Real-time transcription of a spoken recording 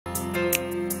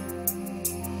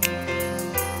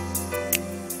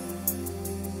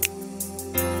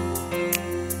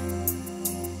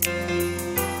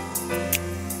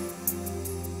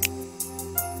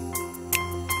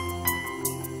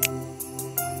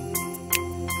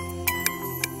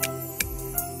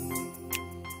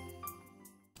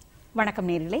வணக்கம்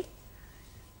நேயர்களே.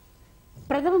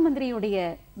 பிரதம மந்திரியுடைய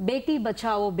பேட்டி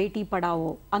பச்சாவோ பேட்டி படாவோ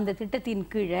அந்த திட்டத்தின்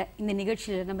கீழே இந்த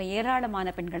நிகழ்ச்சியில் நம்ம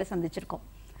ஏராளமான பெண்களை சந்திச்சிருக்கோம்.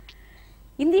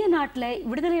 இந்திய நாட்டில்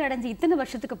விடுதலை அடைஞ்ச இத்தனை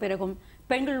வருஷத்துக்கு பிறகும்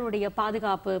பெண்களுடைய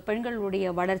பாதுகாப்பு,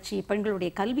 பெண்களுடைய வளர்ச்சி,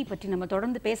 பெண்களுடைய கல்வி பற்றி நம்ம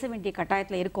தொடர்ந்து பேச வேண்டிய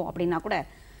கட்டாயத்தில் இருக்கோம். அப்படின்னா கூட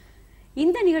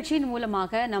இந்த நிகழ்ச்சியின்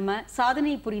மூலமாக நம்ம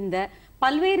சாதனை புரிந்த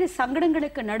பல்வேறு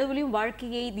சங்கடங்களுக்கு நடுவிலும்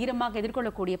வாழ்க்கையை தீரமாக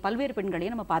எதிர்கொள்ளக்கூடிய பல்வேறு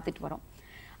பெண்களையும் நம்ம பார்த்துட்டு வரோம்.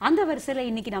 அந்த வரிசையில்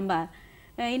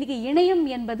இன்னைக்கு இணையம்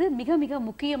என்பது மிக மிக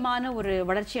முக்கியமான ஒரு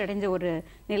வளர்ச்சி அடைஞ்ச ஒரு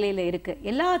நிலையில இருக்கு.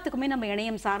 எல்லாத்துக்குமே நம்ம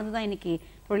இணையம் சார்ந்துதான் இன்னைக்கு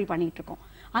தொழில் பண்ணிட்டு இருக்கோம்.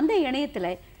 அந்த இணையத்துல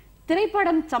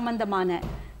திரைப்படம் சம்பந்தமான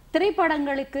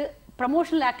திரைப்படங்களுக்கு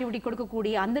ப்ரமோஷனல் ஆக்டிவிட்டி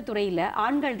கொடுக்கக்கூடிய அந்த துறையில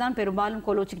ஆண்கள் தான் பெரும்பாலும்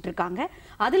கோலோச்சிக்கிட்டு இருக்காங்க.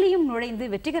 அதுலயும் நுழைந்து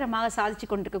வெற்றிகரமாக சாதிச்சு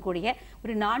கொண்டிருக்கக்கூடிய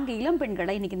ஒரு 4 இளம்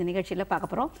பெண்களை இன்னைக்கு இந்த நிகழ்ச்சியில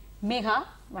பார்க்க போறோம். மேகா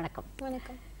வணக்கம்.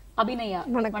 வணக்கம். அபிநயா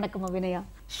வணக்கம். அபிநயா.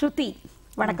 ஸ்ருதி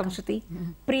வணக்கம். ஸ்ருதி.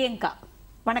 பிரியங்கா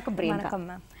வணக்கம். பிரியங்கா.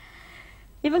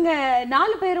 இவங்க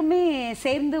 4 பேருமே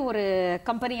சேர்ந்து ஒரு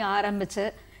கம்பெனி ஆரம்பிச்சு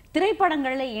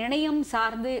திரைப்படங்கள்ல இணையம்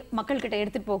சார்ந்து மக்கள்கிட்ட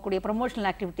எடுத்துட்டு போகக்கூடிய ப்ரமோஷனல்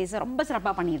ஆக்டிவிட்டிஸ் ரொம்ப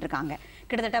சிறப்பாக பண்ணிட்டு இருக்காங்க.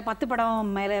 கிட்டத்தட்ட 10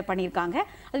 படம் மேல பண்ணியிருக்காங்க.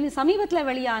 அது சமீபத்தில்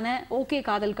வெளியான ஓகே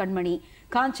காதல் கண்மணி,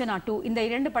 காஞ்சனா 2 இந்த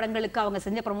 2 படங்களுக்கு அவங்க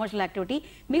செஞ்ச ப்ரமோஷனல் ஆக்டிவிட்டி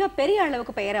மிக பெரிய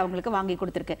அளவுக்கு பெயரை அவங்களுக்கு வாங்கி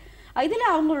கொடுத்துருக்கு. இதுல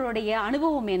அவங்களுடைய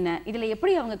அனுபவம் என்ன, இதுல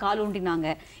எப்படி அவங்க கால் ஊன்றினாங்க,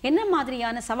 என்ன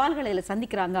மாதிரியான சவால்களை இதுல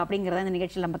சந்திக்கிறாங்க அப்படிங்கிறத இந்த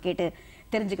நிகழ்ச்சியில் நம்ம கேட்டு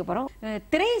தெரிஞ்சுக்க போறோம்.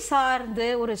 திரை சார்ந்து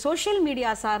ஒரு சோசியல்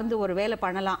மீடியா சார்ந்து ஒரு வேலை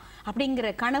பண்ணலாம் அப்படிங்கிற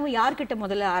கனவு யார்கிட்ட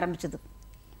முதல்ல ஆரம்பிச்சது?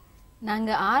 நாங்க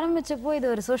ஆரம்பிச்சப்போ இது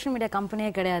ஒரு சோஷியல் மீடியா கம்பெனியே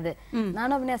கிடையாது.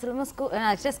 நானும் அப்படியே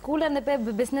சொல்லும்போது ஸ்கூல்ல இருந்தப்பே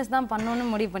பிசினஸ் தான்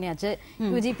பண்ணணும்னு முடிவு பண்ணியாச்சு.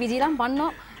 யூஜி பிஜி எல்லாம்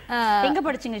பண்ணோம். எங்க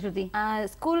படிச்சீங்க ஸ்ருதி?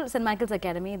 ஸ்கூல் சென்ட் மைக்கேல்ஸ்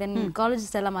அகாடமி, தென் காலேஜ்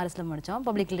ஸ்டெல்லா மாரிஸ்ல முடிச்சோம்.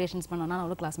 பப்ளிக் ரிலேஷன்ஸ் பண்ணோம். நான்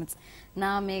அவ்வளோ கிளாஸ்மேட்ஸ்.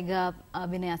 நான், மேகா,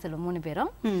 அபிநயா, செல்வம் 3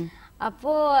 பேரும்.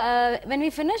 அப்போ when we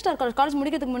finished our college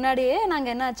முடிக்கிறதுக்கு முன்னாடியே நாங்க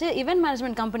என்னாச்சு, ஈவென்ட்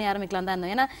மேனேஜ்மெண்ட் கம்பெனி ஆரம்பிக்கலாம் தான்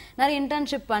இருந்தோம். ஏன்னா நிறைய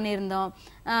இன்டர்ன்ஷிப் பண்ணியிருந்தோம்,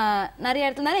 நிறைய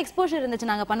இடத்துல நிறைய எக்ஸ்போஷர்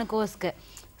இருந்துச்சு நாங்க பண்ண கோர்ஸ்க்கு.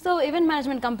 ஸோ ஈவென்ட்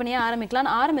மேனேஜ்மெண்ட் கம்பெனியை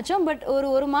ஆரம்பிக்கலாம்னு ஆரம்பித்தோம். பட்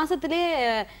ஒரு மாதத்துலேயே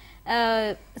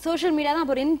சோஷியல் மீடியா தான்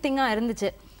ஒரு திங்காக இருந்துச்சு.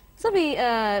 So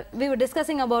we were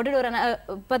discussing about it. ஒரு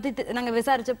பற்றி நாங்கள்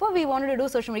விசாரிச்சப்போ we wanted to do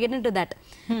social media, get into that.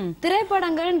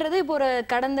 திரைப்படங்கள்ன்றது இப்போ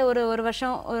கடந்த ஒரு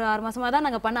வருஷம், ஒரு 6 மாசமா தான்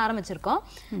நாங்கள் பண்ண ஆரம்பிச்சிருக்கோம்.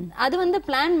 அது வந்து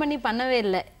பிளான் பண்ணி பண்ணவே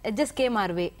இல்லை, just came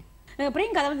our way.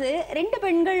 Priyanka, அதாவது 2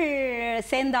 பெண்கள்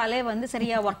சேர்ந்தாலே வந்து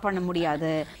சரியா ஒர்க் பண்ண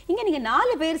முடியாது. இங்க நீங்க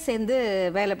 4 பேர் சேர்ந்து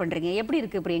வேலை பண்றீங்க. எப்படி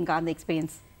இருக்கு பிரியங்கா அந்த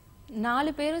எக்ஸ்பீரியன்ஸ்?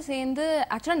 4 பேரும் சேர்ந்து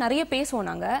ஆக்சுவலா நிறைய பேசுவோம்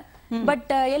நாங்க. பட்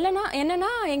என்னன்னா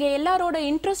எங்க எல்லாரோட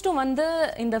இன்ட்ரெஸ்டும் வந்து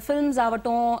இந்த ஃபிலிம்ஸ்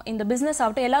ஆகட்டும், இந்த பிசினஸ்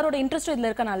ஆகட்டும், எல்லாரோட இன்ட்ரெஸ்டும் இதுல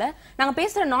இருக்கனால நாங்க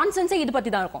பேசுற நான்சென்ஸே இது பத்தி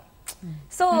தான் இருக்கும்.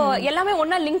 சோ எல்லாமே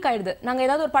ஒன்னா லிங்க் ஆயிடுது. நாங்க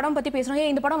ஏதாவது ஒரு படம் பத்தி பேசுறோம்,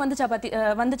 இந்த படம்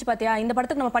வந்துச்சு பாத்தியா, இந்த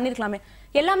படத்துக்கு நம்ம பண்ணிருக்கலாமே,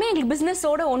 எல்லாமே எங்களுக்கு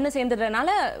பிசினஸோட ஒன்னு சேர்ந்துடுறதுனால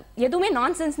எதுவுமே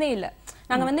நான்சென்ஸ்னே இல்ல.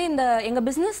 நாங்க வந்து எங்க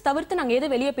பிசினஸ் தவிர்த்து நாங்க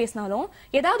எது வெளியே பேசினாலும்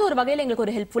ஏதாவது ஒரு வகையில எங்களுக்கு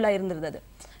ஒரு ஹெல்ப்ஃபுல்லா இருந்தது.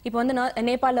 இப்போ வந்து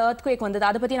நேபாள எர்த்குவேக் வந்தது,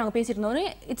 அதை பத்தி நாங்க பேசிட்டு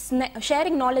இருந்தோம். இட்ஸ்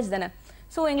ஷேரிங் நாலேஜ் தானே.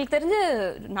 ஸோ எங்களுக்கு தெரிஞ்சு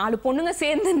 4 பொண்ணுங்க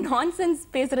சேர்ந்து நான்சென்ஸ்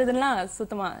பேசுறதுலாம்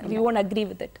சுத்தமா we won't agree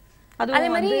with it. அதே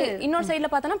மாதிரி இன்னொரு சைட்ல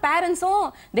பார்த்தோன்னா பேரண்ட்ஸும்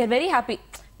they are very happy.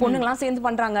 பொண்ணுங்களாம் சேர்ந்து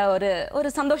பண்றாங்க, ஒரு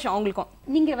சந்தோஷம் அவங்களுக்கும்.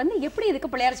 நீங்க வந்து எப்படி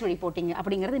இதுக்கு பிள்ளையார் சொல்லி போட்டீங்க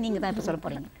அப்படிங்கறது நீங்க தான் இப்ப சொல்ல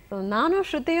போறீங்க. நானும்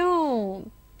ஸ்ருதியும்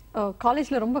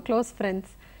காலேஜ்ல ரொம்ப க்ளோஸ்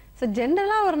ஃப்ரெண்ட்ஸ். ஸோ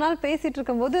ஜென்ரலாக ஒரு நாள் பேசிட்டு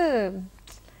இருக்கும்போது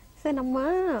சரி நம்ம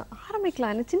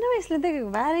ஆரம்பிக்கலாம், சின்ன வயசுலேருந்தே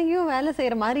வேற எங்கேயும் வேலை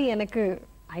செய்யற மாதிரி எனக்கு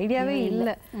ஐடியாவே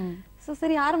இல்லை. ஸோ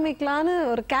சரி ஆரம்பிக்கலான்னு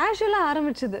ஒரு கேஷுவலாக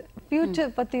ஆரம்பிச்சது.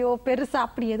 ஃபியூச்சர் பற்றியோ பெருசா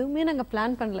அப்படி எதுவுமே நாங்கள்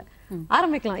பிளான் பண்ணல.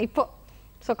 ஆரம்பிக்கலாம் இப்போ.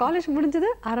 ஸோ காலேஜ் முடிஞ்சது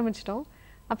ஆரம்பிச்சிட்டோம்.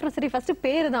 அப்புறம் சரி ஃபர்ஸ்ட்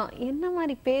பேர் தான், என்ன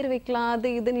மாதிரி பேர் வைக்கலாம் அது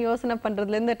இதுன்னு யோசனை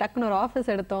பண்றதுலேருந்து டக்குன்னு ஒரு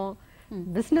ஆஃபீஸ் எடுத்தோம்,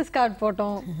 பிஸ்னஸ் கார்டு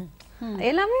போட்டோம்,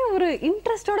 எல்லாமே ஒரு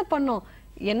இன்ட்ரெஸ்டோட பண்ணோம்.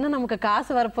 என்ன நமக்கு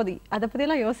காசு வரப்போது அதை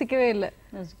பற்றியெல்லாம் யோசிக்கவே இல்லை.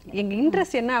 எங்கள்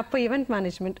இன்ட்ரெஸ்ட் என்ன அப்போ ஈவெண்ட்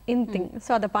மேனேஜ்மெண்ட் திங்.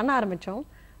 ஸோ அதை பண்ண ஆரம்பித்தோம்.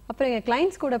 அப்புறம் எங்கள்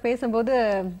கிளைண்ட்ஸ் கூட பேசும்போது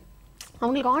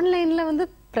அவங்களுக்கு ஆன்லைனில் வந்து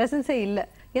ப்ரெசன்ஸே இல்லை.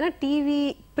 ஏன்னா டிவி,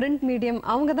 பிரிண்ட் மீடியம்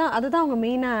அதுதான் அவங்க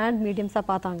மெயினாக ஆட் மீடியம்ஸாக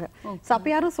பார்த்தாங்க. ஸோ அப்போ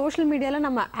யாரும் சோஷியல் மீடியாவில்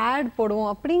நம்ம ஆட்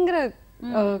போடுவோம் அப்படிங்கிற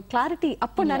கிளாரிட்டி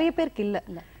அப்போ நிறைய பேருக்கு இல்லை.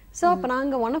 ஸோ அப்போ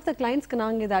நாங்கள் ஒன் ஆஃப் த கிளைண்ட்ஸ்க்கு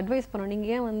நாங்கள் இதை அட்வைஸ் பண்ணோம்,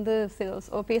 நீங்கள் ஏன் வந்து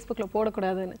ஃபேஸ்புக்கில்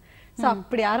போடக்கூடாதுன்னு. ஸோ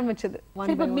அப்படி ஆரம்பிச்சது.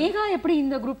 இப்போ மேகா எப்படி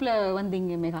இந்த குரூப்ல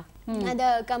வந்தீங்க? மேகா அந்த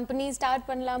கம்பெனி ஸ்டார்ட்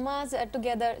பண்ணலாமா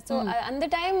டுகெதர். ஸோ அந்த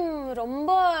டைம்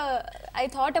ரொம்ப I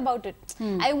thought about it.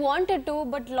 I wanted to,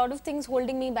 but a lot of things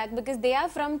holding me back because they are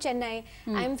from Chennai,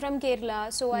 I'm from Kerala.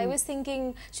 So I was thinking,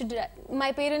 my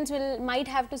parents might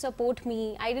have to support me.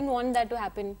 I didn't want that to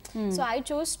happen. So I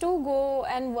chose to go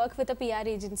and work with a PR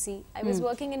agency. I was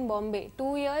working in Bombay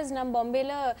 2 years. நான்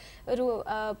பாம்பேல ஒரு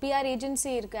PR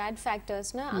agency இருக்கு, Ad Factors.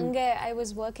 அங்க I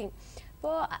was working.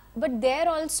 But there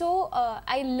also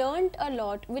I learned a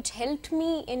lot which helped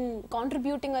me in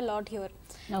contributing a lot here.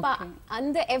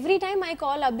 And every time I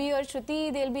call Abhi or Shruti,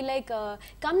 they'll be like,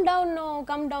 come down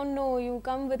no, you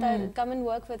come and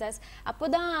work with us.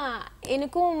 அப்போதான்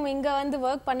எனக்கும் இங்க வந்து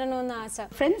work பண்ணணும்னு ஆசை.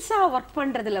 ஃப்ரெண்ட்ஸா work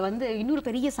பண்றதுல வந்து இன்னொரு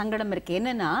பெரிய சங்கடம் இருக்கு.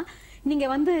 என்னன்னா நீங்க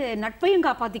வந்து நட்பையும்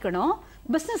காப்பாத்திக்கணும்,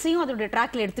 பிசினஸையும் அதோட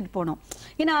ட்ராக்ல எடுத்துட்டு போகணும்.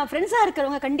 ஏன்னா ஃப்ரெண்ட்ஸா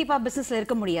இருக்கிறவங்க கண்டிப்பா பிசினஸ்ல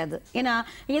இருக்க முடியாது. ஏன்னா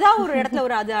ஏதாவது ஒரு இடத்துல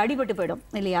ஒரு அது அடிபட்டு போயிடும்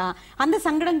இல்லையா? அந்த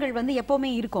சங்கடங்கள் வந்து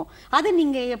எப்பவுமே இருக்கும். அதை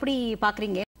நீங்க எப்படி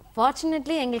பாக்குறீங்க?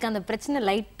 ஃபார்ச்சுனேட்லி எங்களுக்கு அந்த பிரச்சனை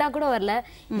லைட்டா கூட வரல.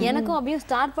 எனக்கும் அப்படியும்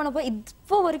ஸ்டார்ட் பண்ணப்போ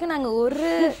இப்போ வரைக்கும் நாங்க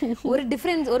ஒரு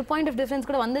டிஃபரன்ஸ், ஒரு பாயிண்ட் ஆஃப் டிஃபரன்ஸ்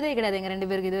கூட வந்ததே கிடையாது எங்க 2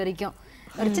 பேருக்கு இது வரைக்கும்.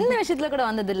 ஒரு சின்ன விஷயத்துல கூட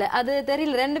வந்தது இல்ல. அது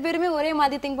தெரியல, 2 பேருமே ஒரே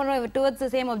மாதிரி திங்க் பண்றோம்,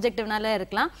 டுவர்ட்ஸ் சேம் ஆப்ஜெக்டிவ்னால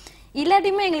இருக்கலாம்.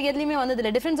 இல்லாட்டியுமே எங்களுக்கு எதுலயுமே வந்தது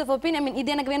இல்ல. டிஃபரன்ஸ் ஆஃப் ஒப்பீனியன், ஐ மீன்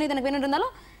இது எனக்கு வேணும்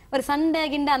இருந்தாலும் ஒரு சண்டை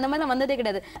கிண்டை அந்த மாதிரி வந்ததே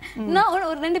கிடையாது.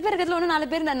 ஒரு 2 பேர் இருக்கிறதுல 4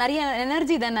 பேர் நிறைய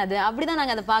எனர்ஜி தானே, அது அப்படிதான்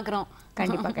நாங்க அதை பாக்குறோம்.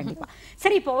 கண்டிப்பா.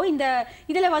 சரி, இப்போ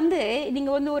இதுல வந்து நீங்க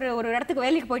வந்து ஒரு இடத்துக்கு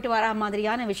வேலைக்கு போயிட்டு வர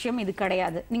மாதிரியான விஷயம் இது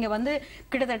கிடையாது. நீங்க வந்து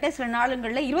கிட்டத்தட்ட சில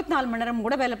நாளுங்கள்ல 24 மணி நேரம்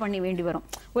கூட வேலை பண்ணி வேண்டி வரும்.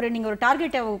 நீங்க ஒரு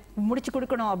டார்கெட்டை முடிச்சு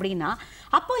கொடுக்கணும் அப்படின்னா,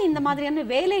 அப்போ இந்த மாதிரியான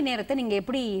வேலை நேரத்தை நீங்க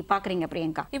எப்படி பாக்குறீங்க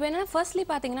பிரியங்கா? இப்போ என்ன, ஃபர்ஸ்ட்லி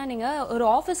பாத்தீங்கன்னா நீங்க ஒரு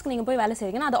ஆஃபீஸ்க்கு நீங்க போய் வேலை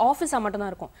செய்றீங்கன்னா அது ஆஃபீஸா மட்டும்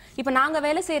தான் இருக்கும். இப்போ நாங்க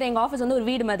வேலை செய்யற எங்க ஆஃபீஸ் வந்து ஒரு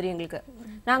வீடு மாதிரி எங்களுக்கு.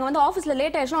 நாங்க வந்து ஆஃபீஸ்ல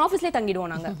லேட் ஆயிடுச்சுன்னா ஆஃபீஸ்லயே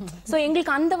தங்கிடுவோம் நாங்க. சோ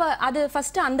எங்களுக்கு அது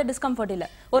ஃபர்ஸ்ட் அந்த டிஸ்கம்ஃபர்ட் இல்ல.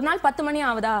 ஒரு நாள் 10 மணி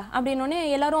ஆகுதா அப்படின்னு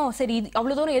எல்லாரும் சரி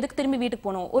அவ்வளவு தூரம் எதுக்கு திரும்பி வீட்டுக்கு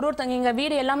போகணும், ஒருத்தங்க எங்க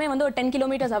வீடு எல்லாமே வந்து ஒரு 10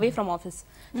 kilometers away from office.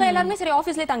 So எல்லாருமே சரி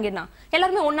ஆஃபீஸ்லயே தங்கிடலாம்,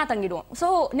 எல்லாருமே ஒண்ணா தங்கிடுவோம். சோ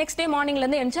நெக்ஸ்ட் டே மார்னிங்ல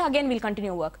இருந்து எழுந்து again we'll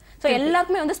continue work. So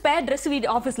எல்லாருக்குமே வந்து ஸ்பேர் Dress வீடு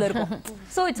ஆஃபீஸ்ல இருக்கும்.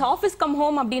 So it's office come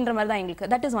home அப்படின்ற மாதிரி தான் எங்களுக்கு.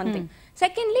 That is one thing.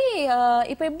 Secondly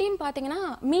இப்போ எப்படின்னு பாத்தீங்கன்னா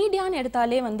மீடியான்னு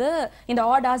எடுத்தாலே வந்து இந்த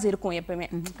ஆர்டர்ஸ் இருக்கும் எப்பவுமே.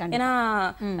 ஏன்னா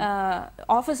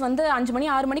ஆஃபீஸ் வந்து 5 மணி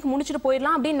 6 மணிக்கு முடிச்சுட்டு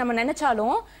போயிடலாம் அப்படின்னு நம்ம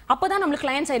நினைச்சாலும் அப்பதான் நம்மளுக்கு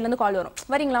கிளையன்ட் சைட்ல இருந்து கால் வரும்,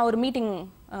 வரீங்களா ஒரு மீட்டிங்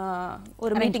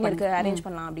இருக்கு அரேஞ்ச்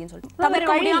பண்ணலாம் அப்படின்னு சொல்லிட்டு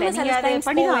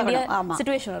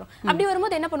சிச்சுவேஷன் வரும். அப்படி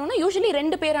வரும்போது என்ன பண்ணுவோம்னா யூசுவலி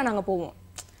 2 பேரா நாங்க போவோம்.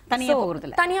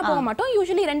 தனியா போக மாட்டோம்,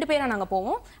 யூசுவலி 2 பேரா நாங்க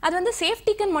போவோம். அது வந்து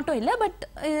சேஃப்டிக்குன்னு மட்டும் இல்ல, பட்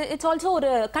இட்ஸ் ஆல்சோ ஒரு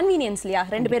கன்வீனியன்ஸ் இல்லையா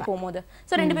 2 பேர் போகும்போது.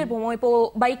 சோ 2 பேர் போவோம். இப்போ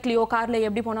பைக்லயோ கார்லயோ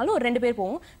எப்படி போனாலும் ஒரு 2 பேர்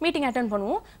போவோம், மீட்டிங் அட்டெண்ட்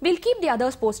பண்ணுவோம். Will keep the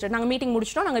others posted. நாங்க மீட்டிங்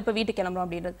முடிச்சிட்டோம், நாங்க இப்போ வீட்டுக்கு கிளம்புறோம்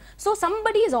அப்படின்றது. So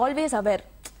somebody is always aware.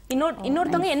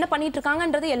 இன்னொருத்தவங்க என்ன பண்ணிட்டு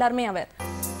இருக்காங்கன்றது எல்லாருமே aware.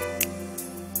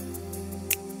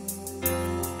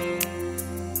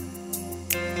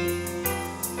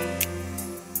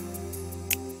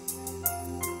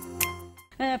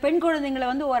 பெண் குழந்தைங்களை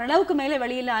வந்து ஓரளவுக்கு மேல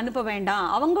வெளியில அனுப்ப வேண்டாம்,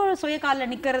 அவங்க சுய காலில்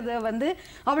நிக்கிறது வந்து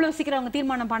அவ்வளவு சீக்கிரம் அவங்க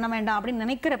தீர்மானம் பண்ண வேண்டாம் அப்படின்னு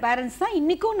நினைக்கிற பேரண்ட்ஸ் தான்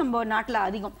இன்னைக்கும் நம்ம நாட்டுல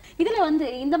அதிகம். இதுல வந்து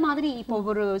இந்த மாதிரி இப்போ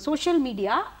ஒரு சோஷியல்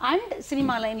மீடியா அண்ட்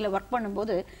சினிமா லைன்ல ஒர்க்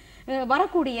பண்ணும்போது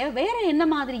வரக்கூடிய வேற என்ன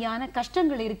மாதிரியான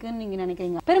கஷ்டங்கள் இருக்குன்னு நீங்க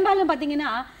நினைக்கிறீங்க? பெரும்பாலும்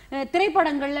பாத்தீங்கன்னா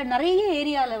திரைப்படங்கள்ல நிறைய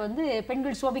ஏரியால வந்து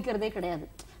பெண்கள் சோபிக்கிறதே கிடையாது.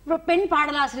 பெண்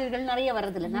பாடலாசிரியர்கள் நிறைய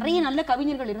வர்றதில்லை. நிறைய நல்ல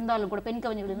கவிஞர்கள் இருந்தாலும் கூட, பெண்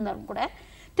கவிஞர்கள் இருந்தாலும் கூட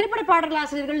திரைப்பட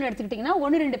பாடலாசிரியர்கள் எடுத்துக்கிட்டீங்கன்னா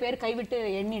 1-2 பேர் கைவிட்டு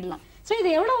எண்ணிடலாம். ஸோ இது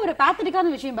எவ்வளவு ஒரு பேத்தட்டிக்கான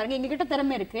விஷயம் பாருங்க. எங்ககிட்ட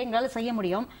திறமை இருக்கு, எங்களால செய்ய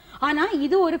முடியும், ஆனா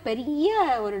இது ஒரு பெரிய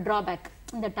ஒரு டிராபேக்,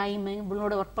 இந்த டைம்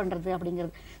இவங்களோட ஒர்க் பண்றது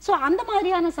அப்படிங்கிறது. ஸோ அந்த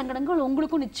மாதிரியான சங்கடங்கள்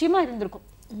உங்களுக்கும் நிச்சயமா இருந்திருக்கும்.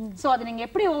 ஸோ அதை நீங்க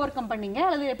எப்படி ஓவர் கம் பண்ணீங்க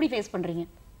அல்லது எப்படி ஃபேஸ் பண்றீங்க?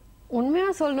 உண்மையா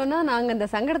சொல்லணும்னா நாங்க இந்த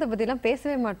சங்கடத்தை பத்தி எல்லாம்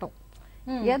பேசவே மாட்டோம்.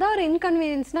 ஏதாவது ஒரு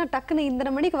இன்கன்வீனியன்ஸ்னா டக்குன்னு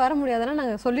இந்த மணிக்கு வர முடியாதுன்னா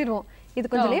நாங்க சொல்லிடுவோம், இது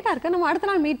கொஞ்சம் லேட்டா இருக்கு, நம்ம அடுத்த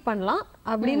நாள் மீட் பண்ணலாம்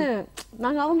அப்படின்னு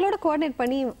நாங்க அவங்களோட கோஆர்டினேட்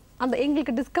பண்ணி அந்த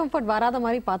எங்களுக்கு டிஸ்கம்ஃபர்ட் வராத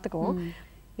மாதிரி பாத்துக்குவோம்.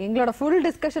 எங்களோட ஃபுல்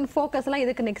டிஸ்கஷன் ஃபோக்கஸ் எல்லாம்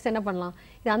இதுக்கு நெக்ஸ்ட் என்ன பண்ணலாம்,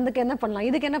 இது அதுக்கு என்ன பண்ணலாம்,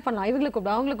 இதுக்கு என்ன பண்ணலாம், இவங்களுக்கு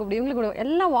கூப்பிடு அவங்களுக்கு கூப்பிடு இவங்களுக்கு கூப்பிடு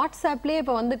எல்லாம் வாட்ஸ்அப்லயே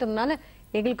இப்ப வந்துட்டதுனால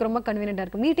எங்களுக்கு ரொம்ப கன்வீனியன்டா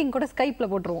இருக்கு. மீட்டிங் கூட ஸ்கைப்ல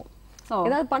போட்டுருவோம்.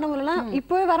 ஏதாவது பண்ண முடியலன்னா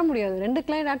இப்பவே வர முடியாது, 2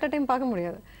 கிளைண்ட் அட் அ டைம் பார்க்க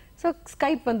முடியாது. ஸோ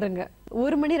ஸ்கைப் வந்துருங்க,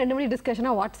 1 மணி 2 மணி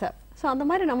டிஸ்கஷனா வாட்ஸ்அப். ஸோ அந்த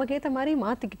மாதிரி நமக்கு ஏற்ற மாதிரி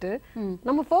மாத்திக்கிட்டு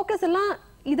நம்ம ஃபோக்கஸ் எல்லாம்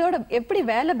இதோட எப்படி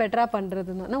வேலை பெட்டரா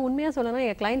பண்றதுன்னு. நான் உண்மையா சொல்லணும்,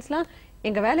 என் கிளைண்ட்ஸ்லாம்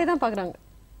எங்க வேலையை தான் பாக்குறாங்க,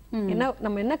 என்ன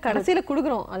நம்ம என்ன கடைசியில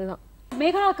குடுக்குறோம் அதுதான்.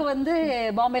 மேகாவுக்கு வந்து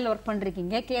பாம்பேல ஒர்க்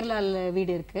பண்றீங்க, கேரளால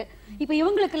வீடு இருக்கு. இப்ப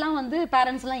இவங்களுக்கு எல்லாம் வந்து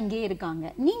பேரண்ட்ஸ் எல்லாம் இங்கே இருக்காங்க.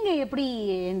 நீங்க எப்படி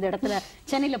இந்த இடத்துல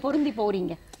சென்னையில பொருந்தி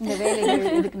போறீங்க இந்த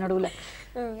வேலைகள் இதுக்கு நடுவுல?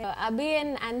 Abhi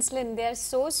and Anslin, they are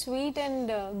so sweet and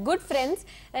good friends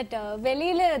that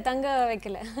வெளியில தங்க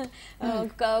வைக்கல.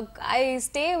 I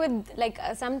stay with like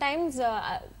sometimes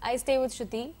I stay with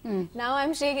Shruti. Now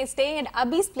I'm staying at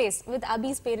Abhi's place with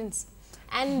Abhi's parents.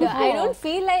 And I don't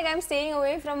feel like I'm staying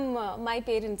away from my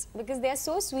parents because they are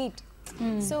so sweet.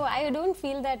 So I don't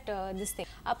feel that this thing.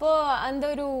 அப்போ அந்த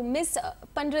ஒரு miss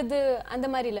பண்றது அந்த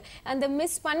மாதிரி இல்ல. அந்த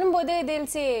miss பண்ணும்போதே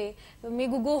they'll say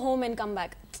Megu go home and come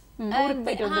back.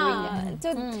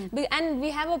 And we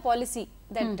have a policy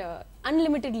that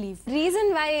unlimited leave. Reason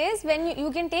why is when you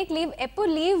can take leave, எப்போ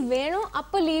leave வேணும்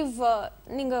அப்போ leave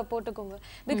நீங்க போட்டுக்கோங்க.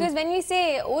 Because when we say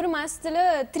ஒரு மாசத்துல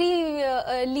 3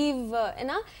 leave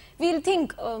ஏன்னா we'll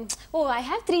think oh I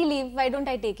have 3 leave, why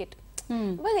don't I take it?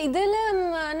 But இதுல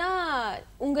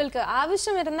உங்களுக்கு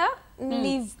அவசியம் இருந்தா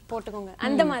leave போட்டுக்கோங்க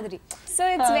அந்த மாதிரி. So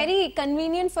it's very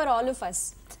convenient for all of us.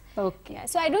 Okay. Yeah,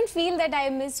 so I don't feel that I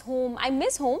miss home. I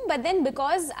miss home, but then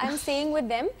because I'm staying with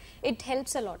them, it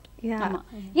helps a lot. ஆமா.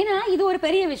 ஏன்னா இது ஒரு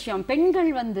பெரிய விஷயம்.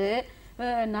 பெண்கள் வந்து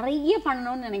நிறைய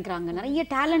பண்ணணும்னு நினைக்கிறாங்க. நிறைய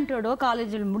டேலண்டடோ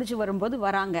காலேஜில் முடிச்சு வரும்போது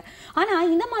வராங்க. ஆனா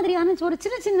இந்த மாதிரியான ஒரு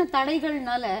சின்ன சின்ன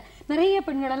தடைகள்னால நிறைய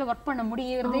பெண்களால ஒர்க் பண்ண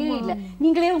முடியறதே இல்லை.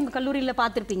 நீங்களே உங்க கல்லூரியில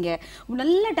பார்த்திருப்பீங்க.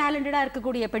 நல்ல டேலண்டடா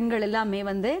இருக்கக்கூடிய பெண்கள் எல்லாமே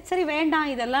வந்து சரி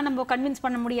வேண்டாம் இதெல்லாம் நம்ம கன்வின்ஸ்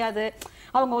பண்ண முடியாது,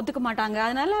 அவங்க ஒத்துக்க மாட்டாங்க,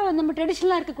 அதனால நம்ம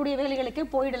ட்ரெடிஷனலா இருக்கக்கூடிய வேலைகளுக்கே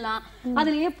போயிடலாம்,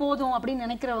 அதுலயே போதும் அப்படின்னு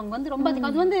நினைக்கிறவங்க வந்து ரொம்ப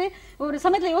அது வந்து ஒரு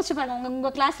சமயத்துல யோசிச்சு பாருங்க.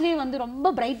 உங்க கிளாஸ்லயே வந்து ரொம்ப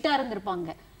பிரைட்டா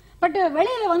இருந்திருப்பாங்க, பட்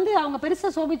வெளியில வந்து அவங்க பெருசா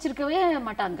சோபிச்சிருக்கவே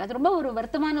மாட்டாங்க. அது ரொம்ப ஒரு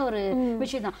வருத்தமான ஒரு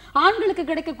விஷயம் தான். ஆண்களுக்கு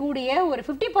கிடைக்கக்கூடிய ஒரு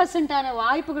 50%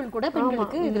 வாய்ப்புகள் கூட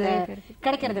பெண்களுக்கு இதுல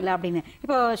கிடைக்கிறது இல்லை அப்படின்னு.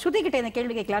 இப்போ ஸ்ருதி கிட்ட இந்த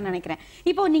கேள்வி கேட்கலாம்னு நினைக்கிறேன்.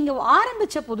 இப்போ நீங்க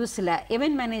ஆரம்பிச்ச புதுசுல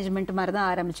event மேனேஜ்மெண்ட் மாதிரி தான்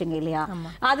ஆரம்பிச்சீங்க இல்லையா?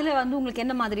 அதுல வந்து உங்களுக்கு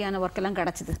என்ன மாதிரியான ஒர்க் எல்லாம்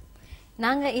கிடைச்சது?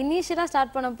 நாங்க இனிஷியலா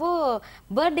ஸ்டார்ட் பண்ணப்போ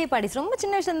பர்த்டே பார்ட்டிஸ் ரொம்ப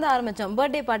சின்ன விஷயம் தான் ஆரம்பிச்சோம்.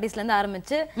 பர்த்டே பார்ட்டிஸ்ல இருந்து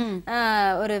ஆரம்பிச்சு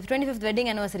ஒரு 25th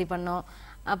வெட்டிங் anniversary பண்ணோம்.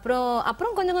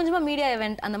 அப்புறம் கொஞ்சம் கொஞ்சமா மீடியா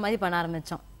ஈவென்ட் அந்த மாதிரி பண்ண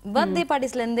ஆரம்பிச்சோம். பர்த்டே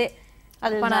பார்ட்டிஸ்ல இருந்தே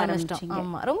அது பண்ண ஆரம்பிச்சிட்டோம்.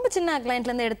 ஆமா, ரொம்ப சின்ன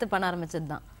கிளையண்ட்ல இருந்து எடுத்து பண்ண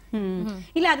ஆரம்பிச்சதுதான்.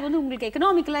 இல்ல அது வந்து உங்களுக்கு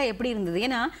எக்கனாமிக்கலா எப்படி இருந்தது?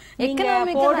 ஏன்னா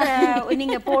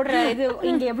நீங்க போடுற இது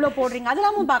இங்க எவ்வளவு போடுறீங்க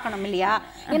அதெல்லாமும் பார்க்கணும் இல்லையா?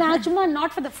 ஏன்னா சும்மா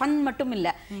நாட் ஃபார் த ஃபன் மட்டும் இல்ல,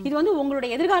 இது வந்து உங்களுடைய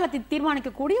எதிர்காலத்தை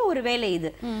தீர்மானிக்கக்கூடிய ஒரு வேலை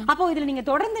இது. அப்போ இதுல நீங்க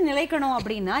தொடர்ந்து நிலைக்கணும்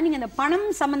அப்படின்னா நீங்க இந்த பணம்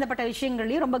சம்பந்தப்பட்ட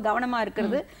விஷயங்கள்லயும் ரொம்ப கவனமா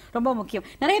இருக்கிறது ரொம்ப முக்கியம்.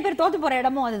 நிறைய பேர் தோத்து போற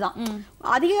இடமும் அதுதான்.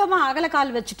 அதிகமா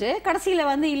அகலக்கால் வச்சுட்டு கடைசியில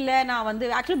வந்து இல்ல நான்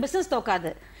வந்து ஆக்சுவலி பிசினஸ்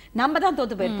தோக்காது, நம்ம தான்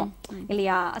தோத்து போயிருப்போம்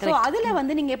இல்லையா? சோ அதுல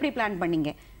வந்து நீங்க எப்படி பிளான்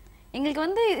பண்ணீங்க? எங்களுக்கு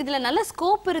வந்து இதுல நல்ல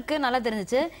ஸ்கோப் இருக்கு நல்லா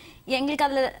தெரிஞ்சிச்சு. எங்களுக்கு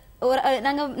அதுல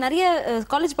நாங்க நிறைய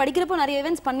காலேஜ் படிக்கிறப்போ நிறைய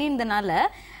events பண்ணியிருந்தனால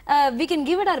we can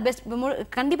give it our best,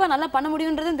 கண்டிப்பா நல்லா பண்ண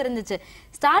முடியும்ன்றதும் தெரிஞ்சிச்சு.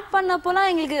 ஸ்டார்ட் பண்ணப்போலாம்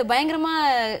எங்களுக்கு பயங்கரமா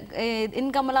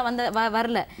இன்கம் எல்லாம்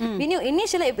வரல.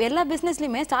 இனிஷியலா எல்லா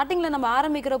பிசினஸ்லயுமே ஸ்டார்டிங்ல நம்ம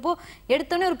ஆரம்பிக்கிறப்போ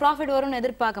எடுத்தோடனே ஒரு ப்ராஃபிட் வரும்னு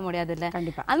எதிர்பார்க்க முடியாது இல்ல.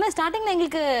 கண்டிப்பா அது மாதிரி ஸ்டார்டிங்ல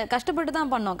எங்களுக்கு கஷ்டப்பட்டு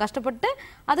தான் பண்ணோம். கஷ்டப்பட்டு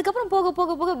அதுக்கப்புறம் போக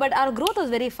போக போக but our growth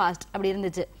was very fast அப்படி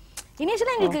இருந்துச்சு.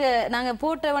 இனிஷியலா எங்களுக்கு நாங்க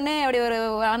போட்ட உடனே அப்படி ஒரு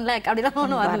 1 lakh அப்படிலாம்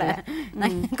ஒன்றும் வரல.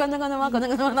 கொஞ்சம் கொஞ்சமா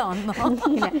தான் வந்தோம்.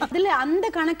 இதுல அந்த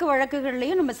கணக்கு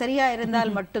வழக்குகள்லயும் நம்ம சரியா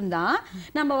இருந்தால் மட்டும்தான்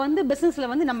நம்ம வந்து பிசினஸ்ல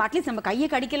வந்து நம்ம அட்லீஸ்ட் நம்ம கையை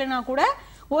கடிக்கலைன்னா கூட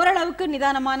ஓரளவுக்கு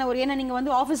நிதானமான ஒரு, ஏன்னா நீங்க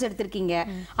வந்து ஆபீஸ் எடுத்திருக்கீங்க,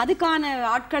 அதுக்கான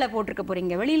ஆட்களை போட்டிருக்க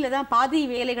போறீங்க, வெளியில தான் பாதி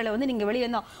வேலைகளை வந்து நீங்க வெளியில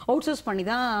தான் அவுட் சோர்ஸ் பண்ணி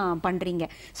தான் பண்றீங்க.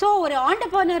 சோ ஒரு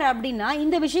ஆண்டர்பிரனர் அப்படின்னா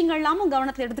இந்த விஷயங்கள் எல்லாமும்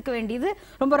கவனத்துல எடுத்துக்க வேண்டியது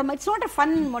ரொம்ப ரொம்ப இட்ஸ் நாட் அ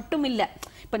ஃபன் மட்டும் இல்ல.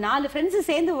 இப்ப 4 ஃப்ரெண்ட்ஸ்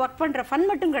சேர்ந்து ஒர்க் பண்ற ஃபன்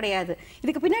மட்டும் கிடையாது,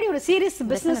 இதுக்கு பின்னாடி ஒரு சீரியஸ்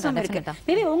பிசினஸும் இருக்கு.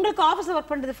 மேபி உங்களுக்கு ஆபீஸ்ல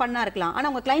ஒர்க் பண்றது ஃபன்னா இருக்கலாம், ஆனா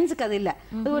உங்க கிளைண்ட்ஸ்க்கு அது இல்ல,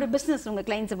 அது ஒரு பிசினஸ் உங்க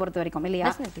கிளைண்ட்ஸ் பொறுத்த வரைக்கும்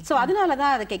இல்லையா? சோ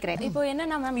அதனாலதான் அதை கேக்குறேன். இப்போ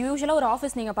என்னன்னா மேம், யூசுவலா ஒரு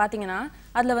ஆபீஸ் நீங்க பாத்தீங்கன்னா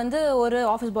அதுல வந்து ஒரு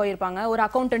ஆபீஸ் பாய் இருப்பாங்க, ஒரு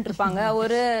அக்கௌண்டன்ட் இருப்பாங்க,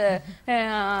 ஒரு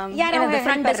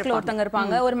ஃப்ரண்ட் டெஸ்க்ல ஒருத்தங்க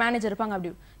இருப்பாங்க, ஒரு மேனேஜர் இருப்பாங்க.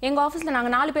 அப்படி எங்க ஆபீஸ்ல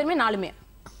நாங்க 4 பேருமே 4மே.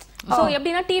 சோ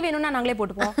எப்படின்னா டீ வேணும்னா நாங்களே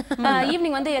போட்டுப்போம்.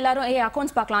 ஈவினிங் வந்து எல்லாரும்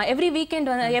அக்கௌண்ட்ஸ் பார்க்கலாம்.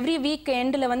 எவ்ரி வீக்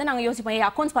எண்ட்ல வந்து நாங்க யோசிப்போம்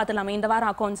அக்கௌண்ட்ஸ் பார்த்துலாமே இந்த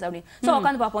வாரம் அக்கௌண்ட்ஸ் அப்படி. சோ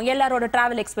உட்காந்து பார்ப்போம். எல்லாரோட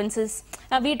டிராவல் எக்ஸ்பென்சஸ்,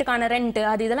 வீட்டுக்கான ரெண்ட்,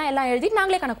 அது இதெல்லாம் எல்லாம் எழுதி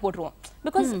நாங்களே கணக்கு போட்டுருவோம்.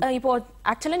 பிகாஸ் இப்போ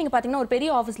ஆக்சுவலா நீங்க பாத்தீங்கன்னா ஒரு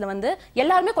பெரிய ஆபீஸ்ல வந்து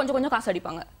எல்லாருமே கொஞ்சம் கொஞ்சம் காசு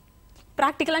அடிப்பாங்க.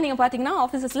 பிராக்டிகலா நீங்க பாத்தீங்கன்னா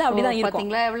ஆபீசஸ்ல அப்படிதான் இருக்கும்.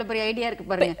 பாத்தீங்களா எவ்வளவு பெரிய ஐடியா இருக்கு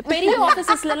பாருங்க. பெரிய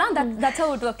ஆபீசஸ்ல எல்லாம் தட்ஸ்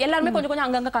ஹவ் இட் வர்க். எல்லாரும் கொஞ்சம் கொஞ்சம்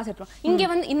அங்கங்க காசு எடுத்துறோம். இங்க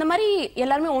வந்து இந்த மாதிரி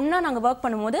எல்லாரும் ஒண்ணா நாங்க வர்க்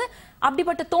பண்ணும்போது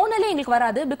அப்படிப்பட்ட தோணலே எங்களுக்கு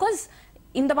வராது. பிகாஸ்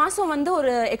இந்த மாசம் வந்து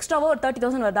ஒரு எக்ஸ்ட்ராவா ஒரு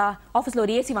 30,000 வருதா, ஆபீஸ்ல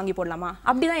ஒரு ஏசி வாங்கி போடலாமா,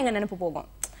 அப்படிதான் எங்க நினைப்பு போகும்.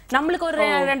 நம்மளுக்கு ஒரு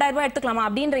 2000 ரூபாய் எடுத்துக்கலாமா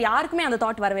அப்படின்ற யாருக்குமே அந்த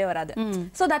தாட் வரவே வராது.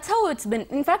 So that's how it's been.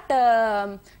 In fact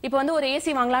இப்போ வந்து ஒரு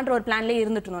ஏசி வாங்கலான்ற ஒரு பிளான்லயே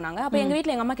இருந்துட்டு இருந்தோம் நாங்க. அப்ப எங்க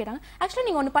வீட்ல எங்க அம்மா கேட்டாங்க, ஆக்சுவலா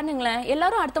நீங்க ஒண்ணு பண்ணுங்களேன்,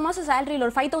 எல்லாரும் அடுத்த மாசம் சேலரியில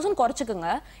ஒரு 5,000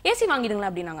 குறைச்சுக்குங்க, ஏசி வாங்கிடுங்களா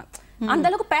அப்படின்னாங்க. அந்த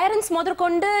அளவுக்கு பேரண்ட்ஸ்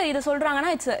முதற்கொண்டு இது சொல்றாங்கன்னா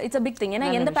இட்ஸ் a big thing. ஏன்னா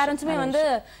எந்த பேரண்ட்ஸுமே வந்து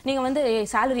நீங்க வந்து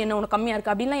சேலரி என்ன உனக்கு கம்மியா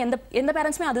இருக்கு அப்படின்னா எந்த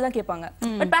பேரண்ட்ஸுமே அதுதான் கேட்பாங்க.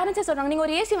 பட் பேரண்ட்ஸே சொல்றாங்க நீங்க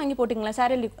ஒரு ஏசி வாங்கி போட்டீங்களா,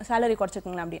 சேலரி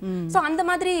குறைச்சுக்குங்களா அப்படி. சோ அந்த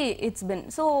மாதிரி இட்ஸ் பின்.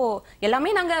 சோ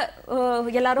எல்லாமே நாங்க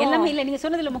எல்லாரும் எல்லாமே இல்ல, நீங்க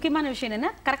சொன்னதுல முக்கியமான விஷயம்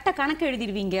என்னன்னா கரெக்டா கணக்கு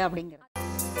எழுதிடுவீங்க அப்படிங்கிறது.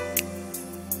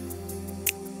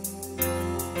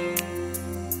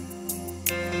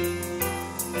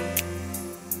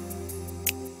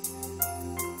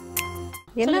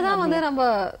 என்னதான் வந்து நம்ம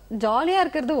ஜாலியா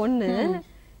இருக்கிறது ஒண்ணு,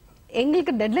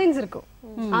 எங்களுக்கு டெட்லைன்ஸ் இருக்கும்.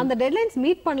 அந்த டெட்லைன்ஸ்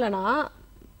மீட் பண்ணலனா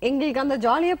எங்களுக்கு அந்த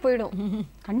ஜாலியே போயிடும்.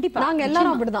 கண்டிப்பா நாங்க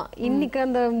எல்லாரும் அப்படிதான். இன்னைக்கு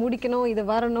அந்த முடிக்கணும், இது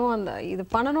வரணும், அந்த இது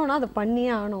பண்ணணும்னா அதை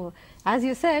பண்ணியே ஆகணும். ஆஸ்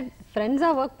யூ செட்,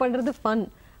 ஃப்ரெண்ட்ஸா ஒர்க் பண்றது ஃபன்.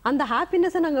 அந்த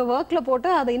ஹாப்பினஸ் நாங்க ஒர்க்ல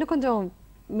போட்டு அதை இன்னும் கொஞ்சம்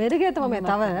மெருகேற்றுவோமே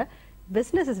தவிர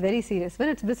business is very serious. When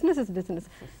it's business is business.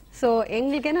 So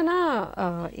எங்களுக்கு என்னன்னா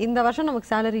இந்த வருஷம்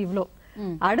நமக்கு salary இவ்ளோ,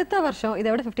 அடுத்த வருஷம் இதை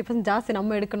விட 50% ஜாஸ்தி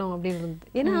நம்ம எடுக்கணும் அப்படின்னு.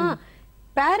 ஏன்னா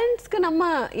பேரண்ட்ஸ்க்கு நம்ம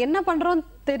என்ன பண்றோம்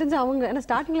தெரிஞ்சு அவங்க ஏன்னா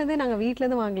ஸ்டார்டிங்ல இருந்தே நாங்க வீட்ல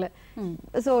இருந்து வாங்கல.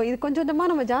 சோ இது கொஞ்சம் கொஞ்சமா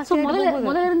நம்ம ஜாஸ்தி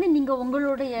முதல்ல இருந்து நீங்க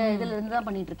உங்களுடைய இதுல இருந்து தான்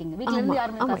பண்ணிட்டு இருக்கீங்க. வீட்ல இருந்து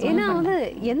யாருமே ஏன்னா வந்து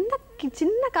எந்த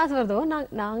சின்ன காசு வருதோ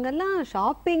நாங்கெல்லாம்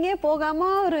ஷாப்பிங்கே போகாம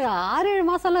ஒரு 6-7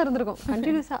 மாசம்லாம் இருந்திருக்கோம்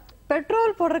கண்டினியூஸா.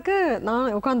 பெட்ரோல் போடுறதுக்கு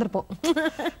நான் உட்காந்துருப்போம்.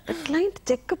 கிளைண்ட்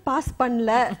செக் பாஸ்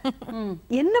பண்ணல,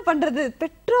 என்ன பண்றது,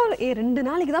 பெட்ரோல் 2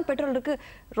 நாளைக்கு தான் பெட்ரோல் இருக்கு.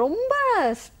 ரொம்ப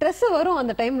ஸ்ட்ரெஸ் வரும்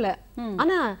அந்த டைம்ல.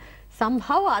 ஆனா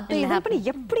somehow அதை இது பண்ணி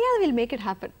எப்படியாவது will make it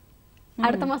happen.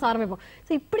 அடுத்த மாசம் ஆரம்பிப்போம்.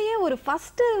 ஸோ இப்படியே ஒரு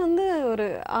ஃபர்ஸ்ட் வந்து ஒரு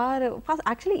 6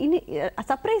 ஆக்சுவலி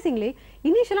சர்ப்ரைசிங்லி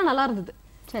இனிஷியலா நல்லா இருந்தது.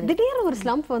 திடீர்னு ஒரு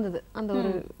ஸ்லம்ப் வந்தது. அந்த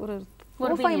ஒரு